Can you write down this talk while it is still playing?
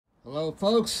Hello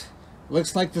folks,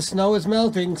 looks like the snow is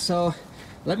melting, so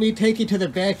let me take you to the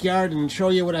backyard and show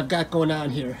you what I've got going on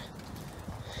here.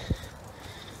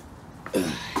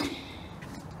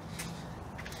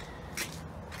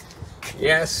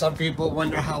 Yes, some people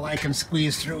wonder how I can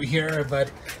squeeze through here,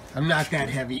 but I'm not that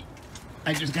heavy.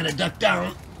 I just gotta duck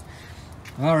down.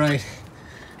 Alright,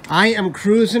 I am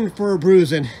cruising for a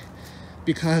bruising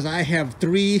because I have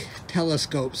 3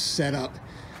 telescopes set up.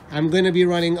 I'm going to be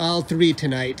running all 3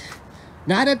 tonight.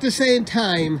 Not at the same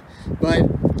time, but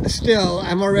still,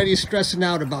 I'm already stressing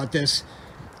out about this.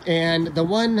 And the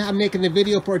one I'm making the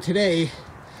video for today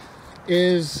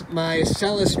is my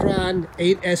Celestron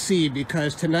 8SE,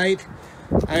 because tonight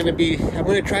I'm going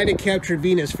to try to capture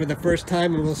Venus for the first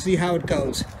time, and we'll see how it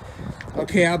goes.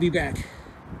 Okay, I'll be back.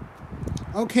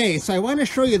 Okay, so I want to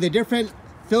show you the different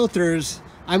filters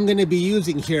I'm going to be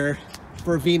using here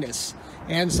for Venus.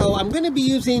 And so I'm going to be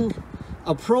using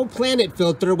a ProPlanet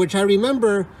filter, which I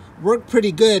remember worked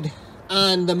pretty good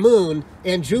on the moon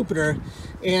and Jupiter.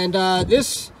 And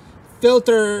this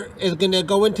filter is going to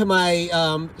go into my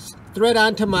thread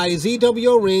onto my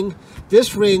ZWO ring.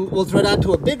 This ring will thread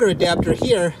onto a bigger adapter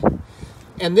here,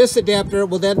 and this adapter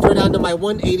will then thread onto my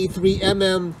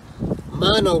 183mm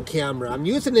mono camera. I'm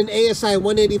using an ASI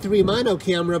 183 mono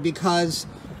camera because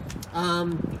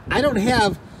I don't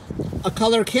have a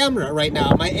color camera right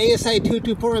now. My ASI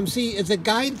 224MC is a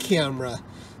guide camera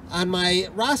on my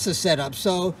Rasa setup,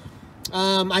 so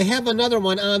I have another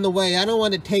one on the way. I don't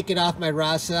want to take it off my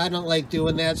Rasa. I don't like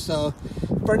doing that, so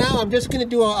for now I'm just going to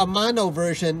do a mono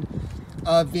version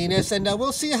of Venus, and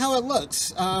we'll see how it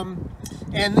looks. And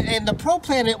the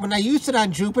ProPlanet, when I used it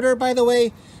on Jupiter, by the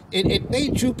way, it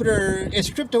made Jupiter, it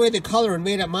stripped away the color and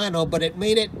made it mono, but it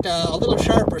made it a little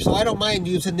sharper, so I don't mind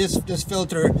using this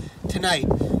filter tonight.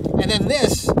 And then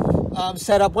this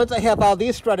setup, once I have all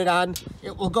these threaded on,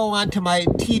 it will go on to my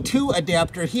T2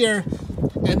 adapter here,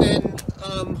 and then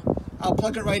I'll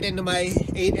plug it right into my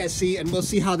 8SE, and we'll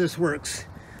see how this works.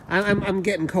 I'm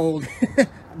getting cold,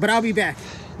 but I'll be back.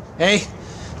 Hey,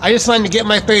 I just wanted to get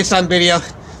my face on video.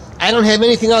 I don't have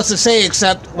anything else to say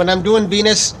except when I'm doing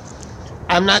Venus,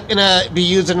 I'm not going to be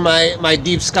using my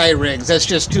deep sky rigs. That's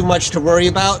just too much to worry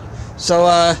about. So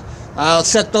I'll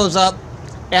set those up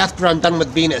after I'm done with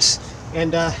Venus.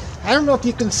 And I don't know if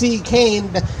you can see Kane,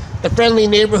 the friendly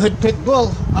neighborhood pit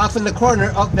bull, off in the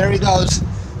corner. Oh, there he goes.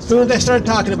 As soon as I start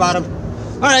talking about him.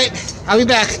 All right, I'll be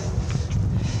back.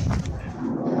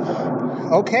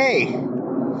 Okay,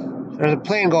 there's a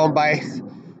plane going by.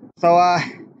 So,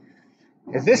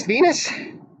 is this Venus?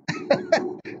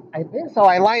 I think so.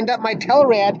 I lined up my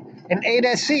Telrad in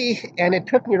 8SE, and it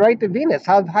took me right to Venus.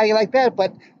 How you like that?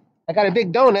 But I got a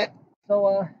big donut,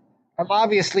 so I'm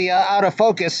obviously out of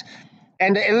focus,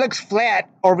 and it looks flat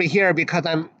over here because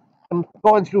I'm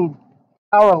going through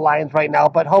power lines right now.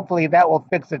 But hopefully that will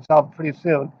fix itself pretty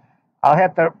soon. I'll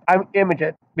have to image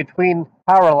it between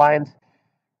power lines.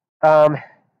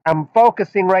 I'm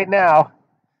focusing right now.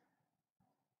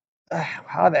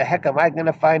 How the heck am I going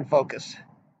to find focus?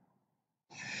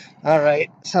 All right,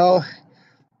 so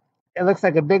it looks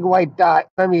like a big white dot.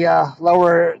 Let me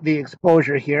lower the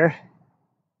exposure here.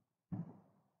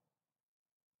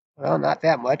 Well, not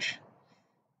that much.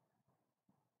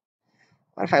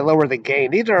 What if I lower the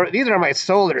gain? These are my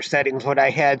solar settings, what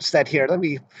I had set here. Let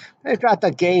me drop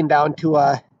the gain down to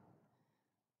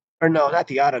or no, not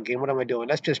the auto gain. What am I doing?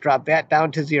 Let's just drop that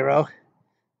down to 0.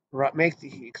 Make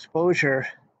the exposure.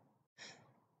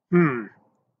 Well,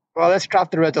 let's drop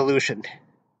the resolution.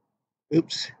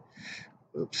 Oops.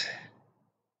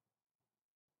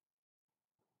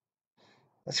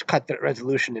 Let's cut the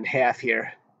resolution in half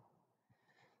here.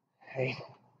 Okay.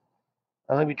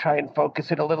 Now let me try and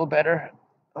focus it a little better.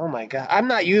 Oh my God. I'm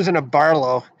not using a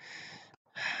Barlow.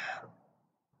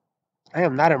 I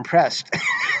am not impressed.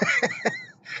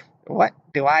 What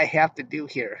do I have to do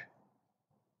here?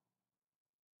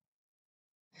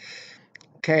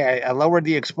 Okay, I lowered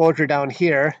the exposure down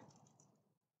here.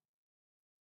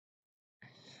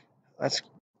 Let's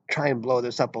try and blow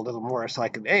this up a little more so I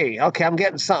can, hey, okay, I'm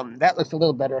getting something. That looks a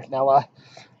little better. Now,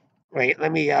 wait,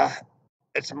 let me,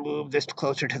 let's move this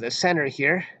closer to the center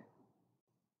here.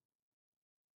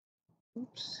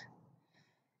 Oops.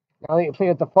 Now let me play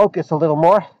with the focus a little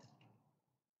more.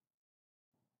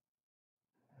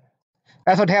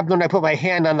 That's what happened when I put my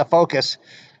hand on the focus.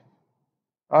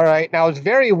 All right, now it's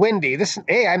very windy.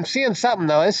 Hey, I'm seeing something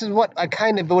though. This is what I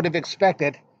kind of would have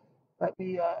expected. Let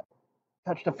me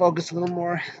touch the focus a little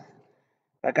more.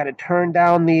 I got to turn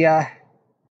down the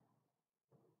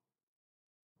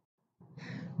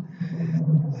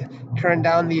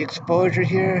exposure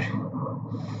here.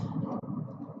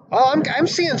 Oh, I'm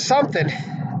seeing something.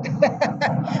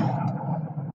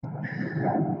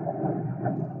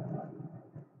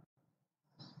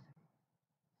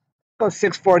 Go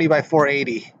 640 by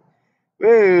 480.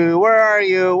 Ooh, where are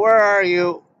you? Where are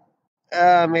you?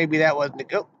 Maybe that wasn't a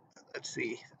go. Let's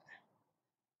see.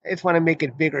 I just want to make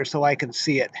it bigger so I can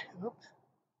see it.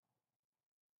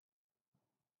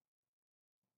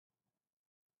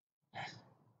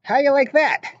 How you like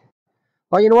that?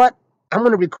 Well, you know what? I'm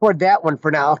going to record that one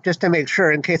for now, just to make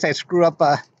sure, in case I screw up.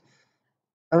 I'm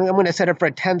going to set it for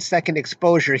a 10-second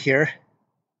exposure here.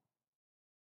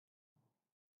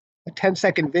 A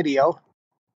 10-second video.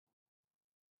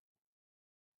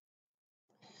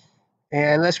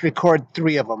 And let's record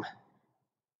 3 of them.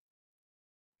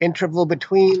 Interval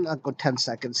between, I'll go 10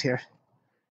 seconds here.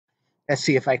 Let's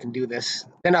see if I can do this.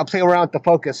 Then I'll play around with the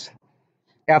focus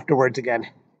afterwards again.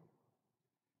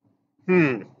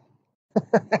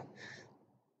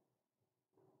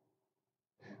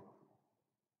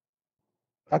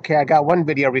 Okay, I got one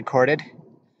video recorded.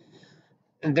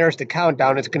 And there's the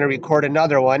countdown. It's going to record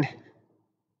another one.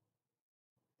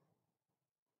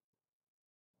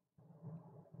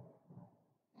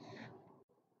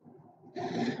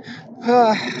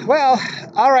 Well,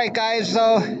 all right, guys.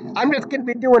 So I'm just going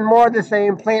to be doing more of the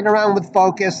same, playing around with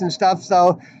focus and stuff.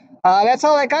 So that's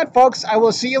all I got, folks. I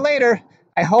will see you later.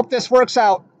 I hope this works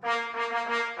out.